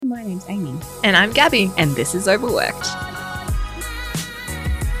My name's Amy. And I'm Gabby. And this is Overworked.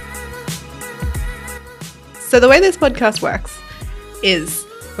 So the way this podcast works is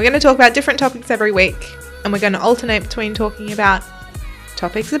we're going to talk about different topics every week, and we're going to alternate between talking about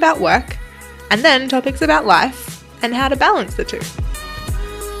topics about work and then topics about life and how to balance the two.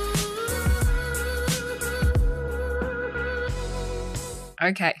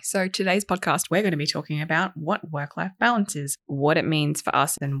 Okay, so today's podcast, we're going to be talking about what work-life balance is, what it means for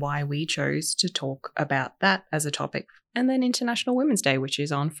us, and why we chose to talk about that as a topic. And then International Women's Day, which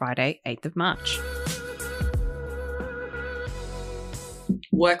is on Friday, 8th of March.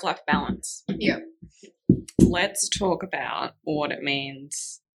 Work-life balance. Yep. Let's talk about what it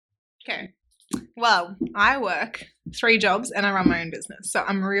means. Okay. Well, I work 3 jobs and I run my own business. So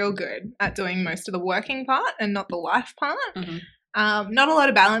I'm real good at doing most of the working part and not the life part. Mm-hmm. Not a lot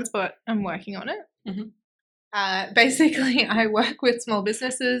of balance, but I'm working on it. Mm-hmm. Basically, I work with small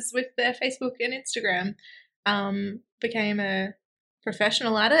businesses with their Facebook and Instagram. Became a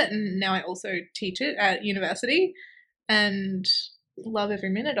professional at it, and now I also teach it at university and love every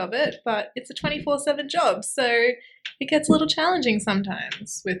minute of it, but it's a 24/7 job, so it gets a little challenging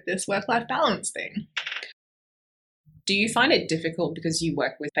sometimes with this work-life balance thing. Do you find it difficult because you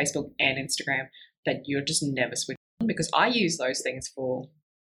work with Facebook and Instagram that you're just never switching on? Because I use those things for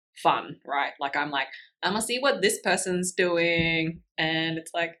fun, right? Like I'm gonna see what this person's doing, and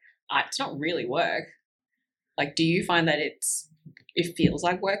it's like it's not really work. Like, do you find that it feels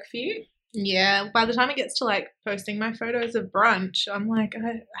like work for you? Yeah, by the time it gets to like posting my photos of brunch, I'm like,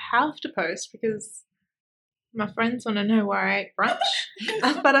 I have to post because my friends want to know where I ate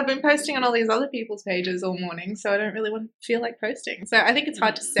brunch. But I've been posting on all these other people's pages all morning, so I don't really want to feel like posting. So I think it's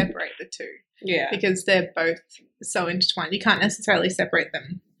hard to separate the two. Yeah. Because they're both so intertwined. You can't necessarily separate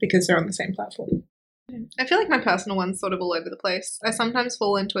them because they're on the same platform. I feel like my personal one's sort of all over the place. I sometimes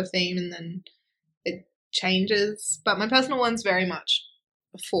fall into a theme and then it changes. But my personal one's very much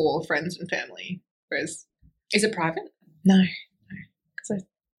for friends and family. Whereas, is it private? No. Because I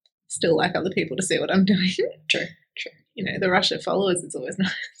still like other people to see what I'm doing. True. You know, the rush of followers is always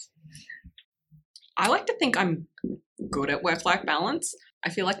nice. I like to think I'm good at work-life balance. I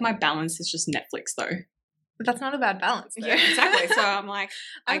feel like my balance is just Netflix, though. But that's not a bad balance, though. Yeah, exactly. So I'm like,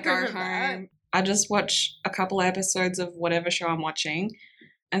 I go agree with home, that. I just watch a couple episodes of whatever show I'm watching.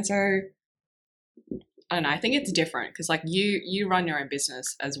 And so, I don't know, I think it's different because, like, you run your own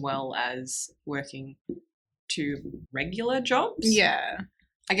business as well as working 2 regular jobs. Yeah.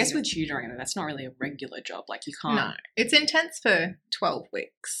 I guess with tutoring, that's not really a regular job. Like, you can't. No. It's intense for 12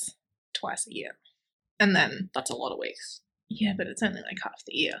 weeks, twice a year. And then... That's a lot of weeks. Yeah, but it's only like half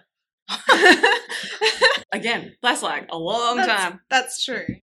the year. Again, that's like a long time. That's true.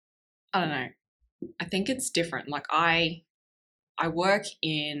 I don't know. I think it's different. Like I work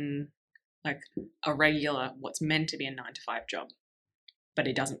in like a regular, what's meant to be a 9-to-5 job, but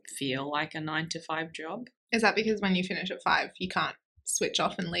it doesn't feel like a 9-to-5 job. Is that because when you finish at 5, you can't switch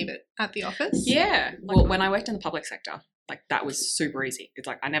off and leave it at the office? Yeah. Well, when I worked in the public sector, like that was super easy. It's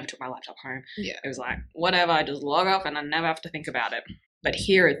like I never took my laptop home. Yeah. It was like whatever, I just log off and I never have to think about it. But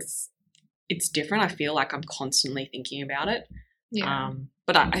here it's different. I feel like I'm constantly thinking about it. Yeah.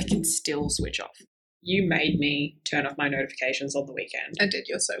 But I can still switch off. You made me turn off my notifications on the weekend. I did.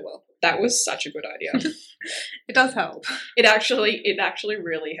 You're so well. That was such a good idea. It does help. It actually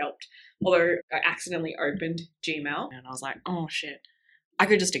really helped. Although I accidentally opened Gmail and I was like, oh shit. I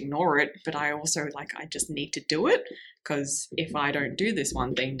could just ignore it, but I also I just need to do it because if I don't do this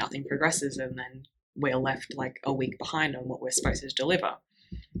one thing, nothing progresses and then we're left like a week behind on what we're supposed to deliver.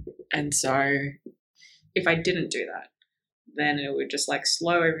 And so if I didn't do that, then it would just like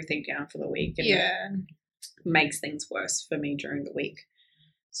slow everything down for the week and makes things worse for me during the week.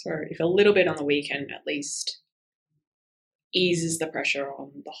 So if a little bit on the weekend at least eases the pressure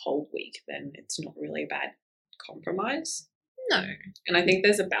on the whole week, then it's not really a bad compromise. No. And I think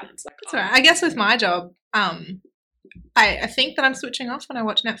there's a balance. That's right. I guess with my job, I think that I'm switching off when I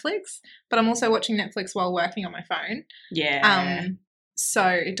watch Netflix, but I'm also watching Netflix while working on my phone. Yeah. So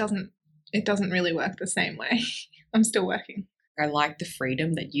it doesn't really work the same way. I'm still working. I like the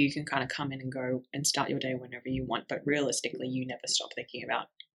freedom that you can kind of come in and go and start your day whenever you want, but realistically, you never stop thinking about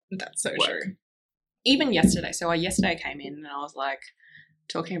That's so work. true. Even yesterday. So yesterday I came in and I was like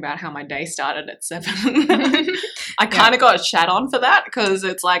talking about how my day started at 7. I kind of got a chat on for that because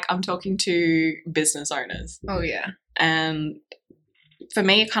it's like I'm talking to business owners. Oh, yeah. And for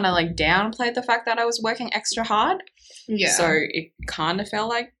me, it kind of like downplayed the fact that I was working extra hard. Yeah. So it kind of felt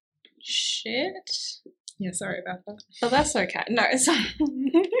like shit. Yeah, sorry about that. But that's okay. No, it's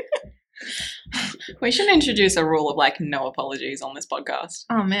We should introduce a rule of like no apologies on this podcast.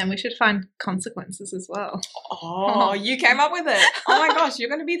 Oh man, we should find consequences as well. Oh, you came up with it. Oh my gosh, you're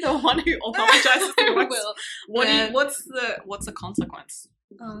going to be the one who apologizes to us. Will. What's the consequence?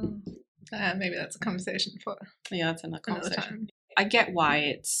 Maybe that's a conversation for Yeah, that's another another conversation. time. I get why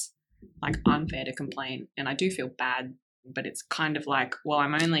it's like unfair to complain, and I do feel bad, but it's kind of like, well,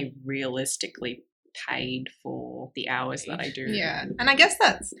 I'm only realistically paid for the hours that I do. Yeah, and I guess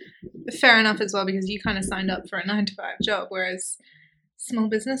that's fair enough as well, because you kind of signed up for a 9 to 5 job, whereas small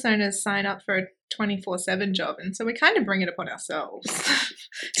business owners sign up for a 24/7 job, and so we kind of bring it upon ourselves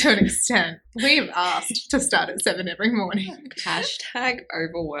to an extent. We've asked to start at 7 every morning. Hashtag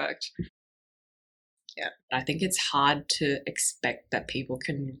overworked. Yeah. I think it's hard to expect that people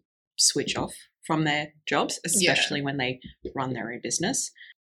can switch off from their jobs, especially when they run their own business.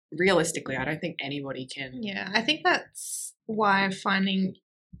 Realistically, I don't think anybody can. Yeah, I think that's why finding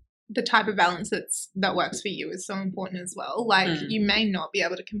the type of balance that works for you is so important as well. Like, you may not be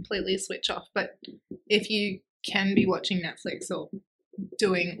able to completely switch off, but if you can be watching Netflix or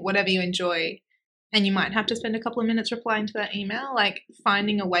doing whatever you enjoy, and you might have to spend a couple of minutes replying to that email, like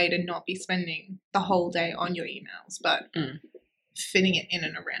finding a way to not be spending the whole day on your emails, but fitting it in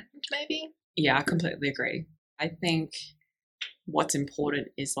and around maybe. Yeah, I completely agree. I think what's important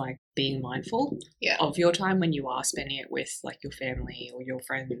is like being mindful of your time when you are spending it with like your family or your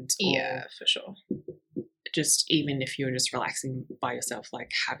friends. Yeah, for sure. Just even if you're just relaxing by yourself,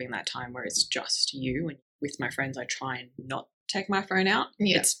 like having that time where it's just you. And with my friends, I try and not take my phone out.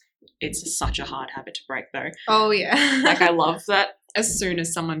 Yeah. It's such a hard habit to break though. Oh yeah. Like I love that as soon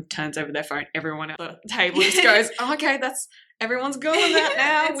as someone turns over their phone, everyone at the table just goes, oh, okay, everyone's doing that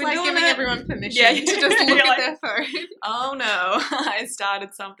now. It's We're like doing giving it. everyone permission Yeah, to just look like, at their phone. Oh no, I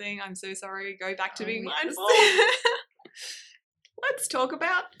started something. I'm so sorry. Go back to being mindful. Let's talk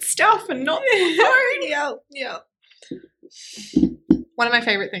about stuff and not the phone. Yeah. One of my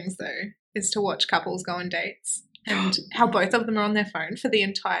favorite things though is to watch couples go on dates and how both of them are on their phone for the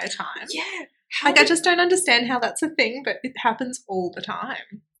entire time. Yeah. Like I just don't understand how that's a thing, but it happens all the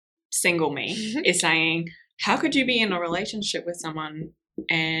time. Single me is saying, how could you be in a relationship with someone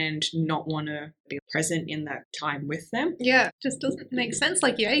and not want to be present in that time with them? Yeah, it just doesn't make sense.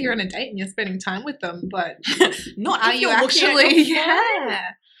 Like, yeah, you're on a date and you're spending time with them, but not are if you you're looking at your actually? phone.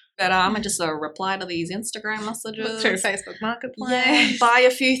 Yeah. But I just reply to these Instagram messages. Look through Facebook Marketplace. Yeah, buy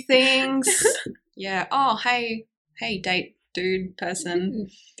a few things. Yeah. Oh, hey, date dude person.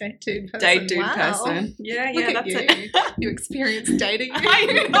 Date dude person. Date dude wow. person. Yeah, Look at that's you. it. You experienced dating.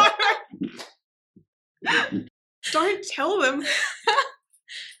 I know. Don't tell them.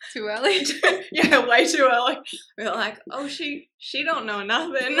 Too early. Yeah, way too early. We're like, oh, she don't know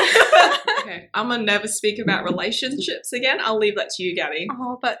nothing. Okay, I'm gonna never speak about relationships again. I'll leave that to you, Gabby.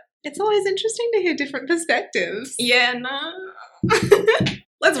 Oh, but it's always interesting to hear different perspectives. Yeah, no.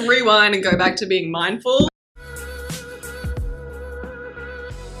 Let's rewind and go back to being mindful.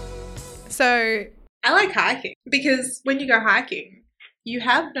 So I like hiking because when you go hiking, you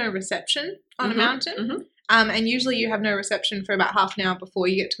have no reception on a mountain. And usually you have no reception for about half an hour before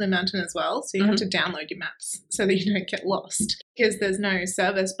you get to the mountain as well. So you have to download your maps so that you don't get lost because there's no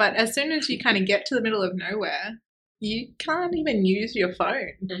service. But as soon as you kind of get to the middle of nowhere, you can't even use your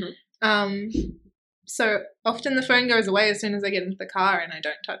phone. So often the phone goes away as soon as I get into the car and I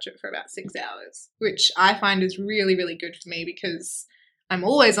don't touch it for about 6 hours, which I find is really, really good for me because I'm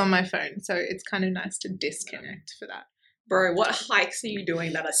always on my phone. So it's kind of nice to disconnect for that. Bro, what hikes are you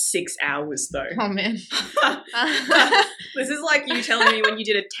doing that are 6 hours though? Oh, man. This is like you telling me when you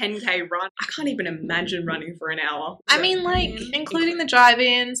did a 10K run. I can't even imagine running for an hour. I mean, like, including the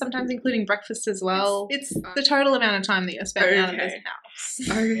drive-in, sometimes including breakfast as well. It's the total amount of time that you're spending out of this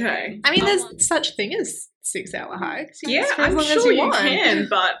house. Okay. I mean, there's such thing as 6-hour hikes. Yeah, for as I'm long as sure you want. can,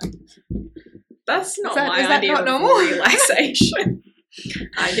 but that's not my is that idea not of normal? relaxation.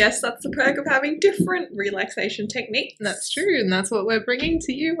 I guess that's the perk of having different relaxation techniques. That's true, and that's what we're bringing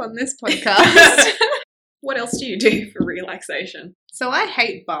to you on this podcast. What else do you do for relaxation? So I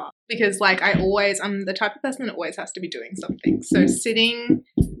hate baths because, like, I'm the type of person that always has to be doing something. So sitting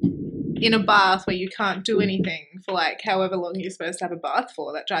in a bath where you can't do anything for, like, however long you're supposed to have a bath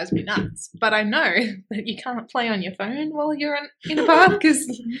for, that drives me nuts. But I know that you can't play on your phone while you're in a bath because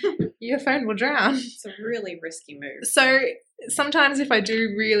your phone will drown. It's a really risky move. So sometimes if I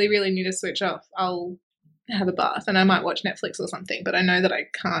do really, really need to switch off, I'll have a bath and I might watch Netflix or something, but I know that I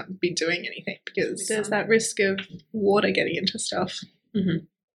can't be doing anything because there's that risk of water getting into stuff. And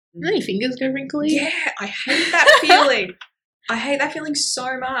then your fingers go wrinkly. Yeah, I hate that feeling. I hate that feeling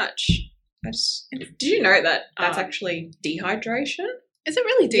so much. Did you know that that's actually dehydration? Is it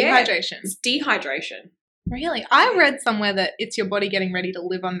really Yeah. dehydration? It's dehydration. Really? I read somewhere that it's your body getting ready to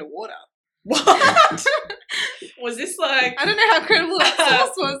live underwater. What? Was this like I don't know how credible that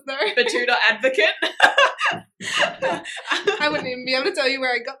source was, though. Batuta Advocate? I wouldn't even be able to tell you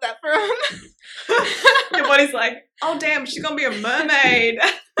where I got that from. Your body's like, oh damn, she's gonna be a mermaid.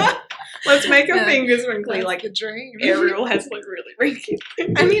 Let's make her Yeah, fingers wrinkly. That's Like the dream. Ariel has like really wrinkly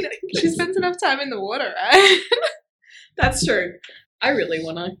fingers. I mean, she spends enough time in the water, right? That's true. I really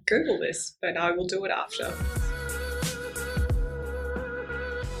want to Google this, but I will do it after.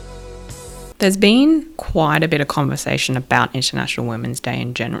 There's been quite a bit of conversation about International Women's Day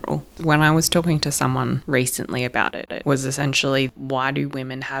in general. When I was talking to someone recently about it, it was essentially, why do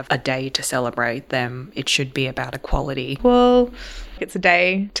women have a day to celebrate them? It should be about equality. Well, it's a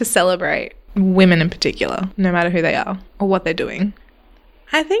day to celebrate women in particular, no matter who they are or what they're doing.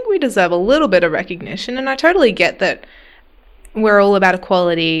 I think we deserve a little bit of recognition, and I totally get that we're all about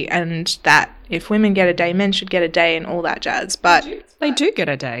equality and that if women get a day, men should get a day and all that jazz. But They do get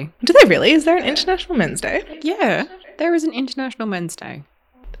a day. do they really? Is there an International Men's Day? Yeah, there is an International Men's Day.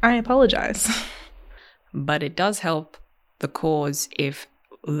 I apologise. But it does help the cause if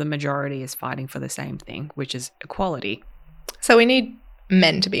the majority is fighting for the same thing, which is equality. So we need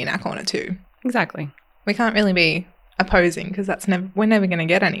men to be in our corner too. Exactly. We can't really be opposing because we're never going to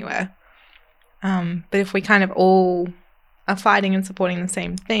get anywhere. But if we kind of all are fighting and supporting the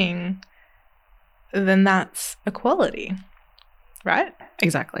same thing, then that's equality, right?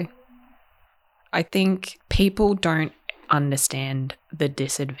 Exactly. I think people don't understand the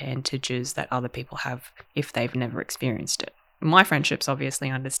disadvantages that other people have if they've never experienced it. My friendships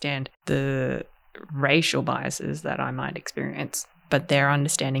obviously understand the racial biases that I might experience, but their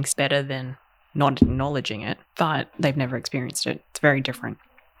understanding's better than not acknowledging it, but they've never experienced it. It's very different.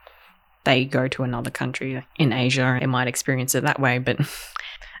 They go to another country in Asia and might experience it that way, but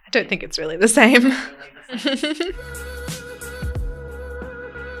I don't think it's really the same.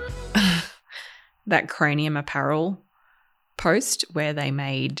 that Cranium Apparel post where they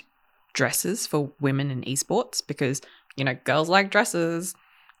made dresses for women in esports because, you know, girls like dresses.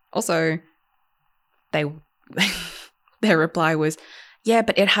 Also, their reply was, yeah,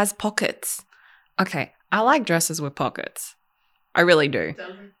 but it has pockets. Okay, I like dresses with pockets. I really do.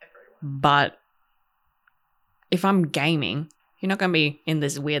 But if I'm gaming, you're not going to be in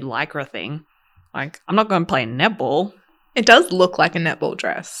this weird lycra thing. Like, I'm not going to play netball. It does look like a netball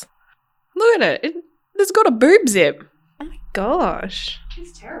dress. Look at it. It's got a boob zip. Oh my gosh.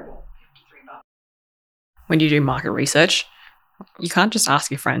 It's terrible. $53. When you do market research, you can't just ask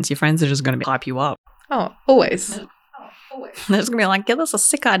your friends. Your friends are just going to hype you up. Oh, always. They're just going to be like, give us a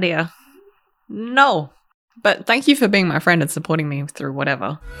sick idea. No. But thank you for being my friend and supporting me through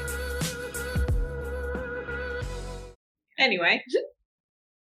whatever. Anyway,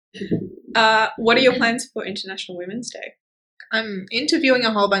 what are your plans for International Women's Day? I'm interviewing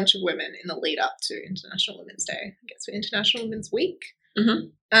a whole bunch of women in the lead up to International Women's Day, I guess for International Women's Week.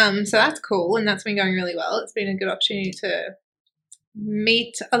 Mm-hmm. So that's cool, and that's been going really well. It's been a good opportunity to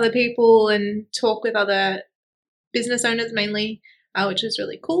meet other people and talk with other business owners mainly, which is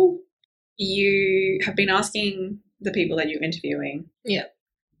really cool. You have been asking the people that you're interviewing, yeah,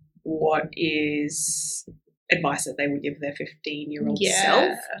 what is advice that they would give their 15-year-old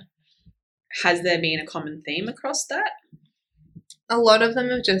self. Has there been a common theme across that? A lot of them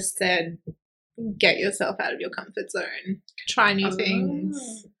have just said, get yourself out of your comfort zone, try new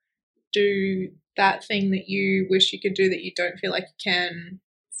things, do that thing that you wish you could do that you don't feel like you can,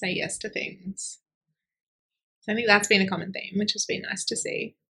 say yes to things. So I think that's been a common theme, which has been nice to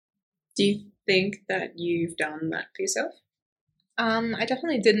see. Do you think that you've done that for yourself? I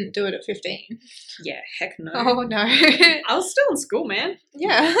definitely didn't do it at 15. Yeah, heck no. Oh, no. I was still in school, man.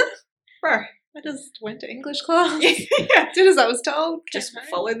 Yeah. Bro. I just went to English class. Yeah. Did as I was told. Just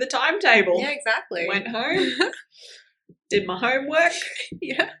followed the timetable. Yeah, exactly. Went home, did my homework.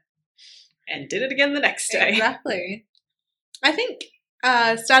 Yeah. And did it again the next day. Exactly. I think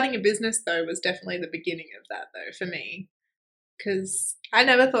starting a business, though, was definitely the beginning of that, though, for me. Because I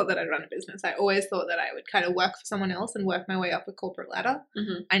never thought that I'd run a business. I always thought that I would kind of work for someone else and work my way up a corporate ladder.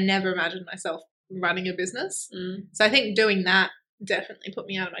 Mm-hmm. I never imagined myself running a business. Mm. So I think doing that definitely put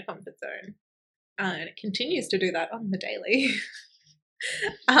me out of my comfort zone. And it continues to do that on the daily.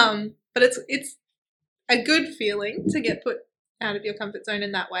 But it's a good feeling to get put out of your comfort zone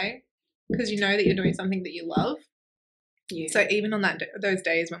in that way because you know that you're doing something that you love. Yeah. So even on those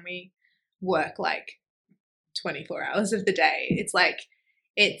days when we work like 24 hours of the day, it's like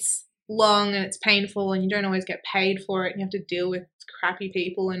it's long and it's painful and you don't always get paid for it and you have to deal with crappy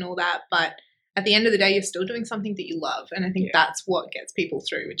people and all that, but at the end of the day, you're still doing something that you love. And I think that's what gets people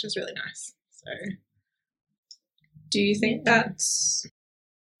through, which is really nice. So, do you think that's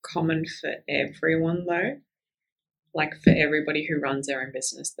common for everyone though? Like for everybody who runs their own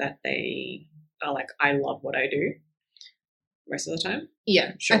business, that they are like, I love what I do most of the time?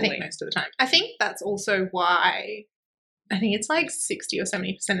 Yeah, surely. I think most of the time. I think that's also why I think it's like 60 or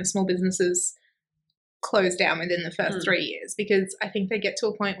 70% of small businesses close down within the first 3 years, because I think they get to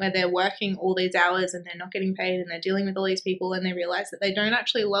a point where they're working all these hours and they're not getting paid and they're dealing with all these people, and they realize that they don't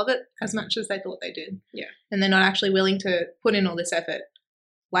actually love it as much as they thought they did. Yeah. And they're not actually willing to put in all this effort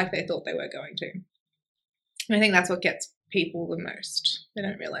like they thought they were going to. And I think that's what gets people the most. They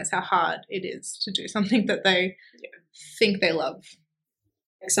don't realize how hard it is to do something that they think they love.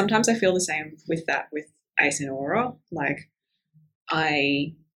 Sometimes I feel the same with that with Ace and Aura. Like,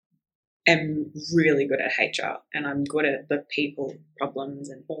 I am really good at HR and I'm good at the people problems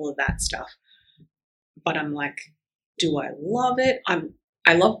and all of that stuff. But I'm like, do I love it?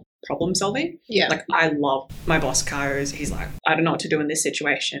 I love problem solving. Yeah. Like, I love my boss, Kairos. He's like, I don't know what to do in this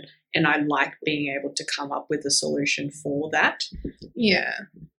situation. And I like being able to come up with a solution for that. Yeah.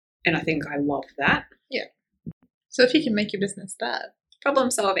 And I think I love that. Yeah. So if you can make your business that,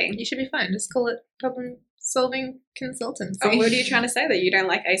 Problem solving. you should be fine. Just call it problem solving consultancy. Oh, what are you trying to say? That you don't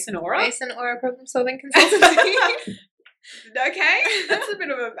like Ace and Aura? Ace and Aura problem solving consultancy. Okay, that's a bit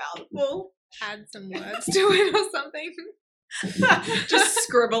of a mouthful. Add some words to it or something. Just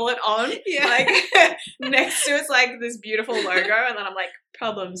scribble it on. Yeah. Like next to it's like this beautiful logo, and then I'm like,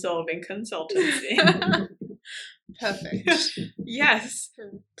 problem solving consultancy. Perfect. Yes.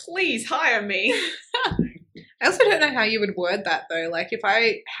 Please hire me. I also don't know how you would word that though. Like if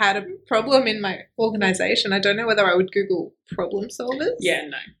I had a problem in my organization, I don't know whether I would Google problem solvers. Yeah,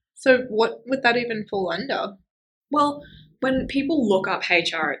 no. So what would that even fall under? Well, when people look up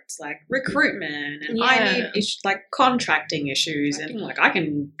HR, it's like recruitment and I Yeah. need like contracting issues and like I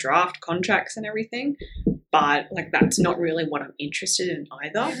can draft contracts and everything, but like that's not really what I'm interested in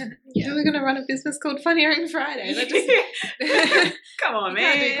either. Yeah, we're gonna run a business called Fun Earring Friday. That just Come on, you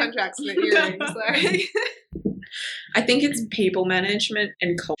man. can't do contracts with earrings. Like. I think it's people management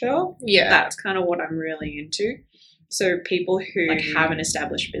and culture. Yeah, That's kind of what I'm really into. So people who like have an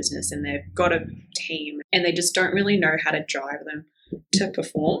established business and they've got a team and they just don't really know how to drive them to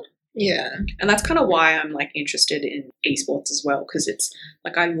perform. yeah, And that's kind of why I'm like interested in esports as well, because it's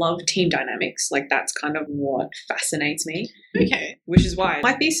like I love team dynamics. Like that's kind of what fascinates me, okay, which is why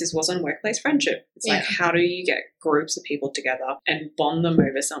my thesis was on workplace friendship. It's like, Yeah. how do you get groups of people together and bond them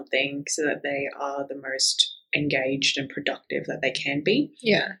over something so that they are the most engaged and productive that they can be?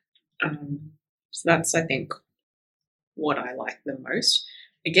 yeah, So that's, I think, what I like the most.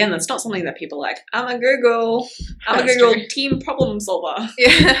 Again, that's not something that people like, I'm a Google That's Google true. team problem solver.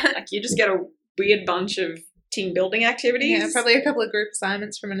 yeah. Like you just get a weird bunch of team building activities. Yeah, probably a couple of group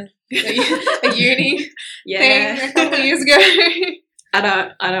assignments from a uni thing Yeah. a couple of years ago. I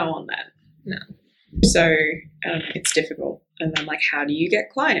don't want that. No. So it's difficult. And then like, how do you get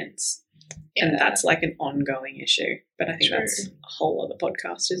clients? And that's like an ongoing issue. But I think True. that's a whole other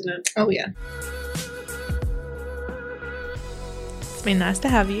podcast, isn't it? Oh, yeah. It's been nice to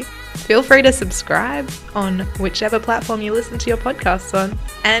have you. Feel free to subscribe on whichever platform you listen to your podcasts on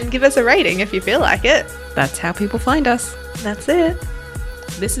and give us a rating if you feel like it. That's how people find us. That's it.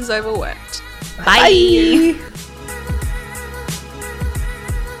 This is Overworked. Bye.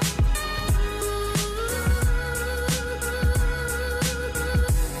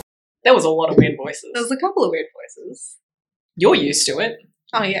 There was a lot of weird voices. There was a couple of weird voices. You're used to it.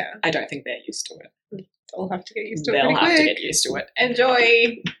 Oh, yeah. I don't think they're used to it. I'll have to get used to it They'll pretty have to quick. get used to it.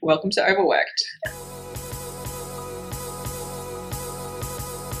 Enjoy. Welcome to Overworked.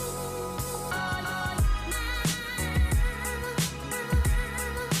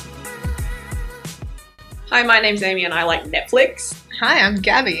 Hi, my name's Amy and I like Netflix. Hi, I'm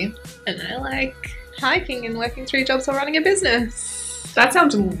Gabby, and I like hiking and working 3 jobs while running a business. That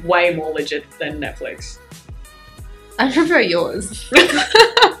sounds way more legit than Netflix. I prefer yours.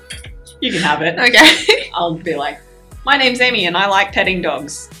 You can have it. Okay. I'll be like, my name's Amy and I like petting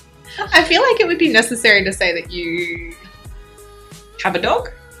dogs. I feel like it would be necessary to say that you Have a dog?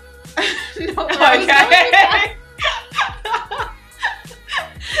 not where I was going with that.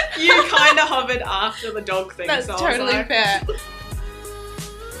 You kind of hovered after the dog thing. That's so I was totally like, fair.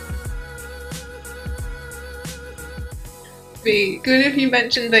 Be good if you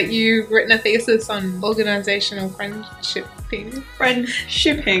mentioned that you've written a thesis on organizational friendshipping.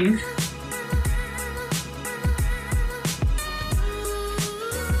 Friendshipping.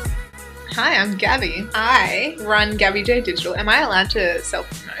 Hi, I'm Gabby. I run Gabby J Digital. Am I allowed to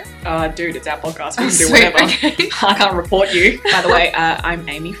self-promote? Dude, it's our podcast. We can do Sweet, whatever. okay. I can't report you. By the way, I'm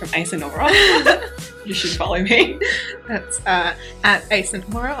Amy from Ace and Aura. You should follow me. That's at Ace and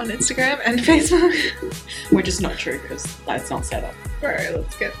Aura on Instagram and Facebook. Which is not true because that's not set up. Bro,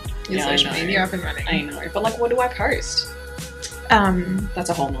 let's get your Yeah, I social know. media up and running. I know. But what do I post? That's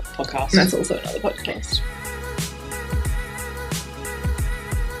a whole nother podcast. That's also another podcast.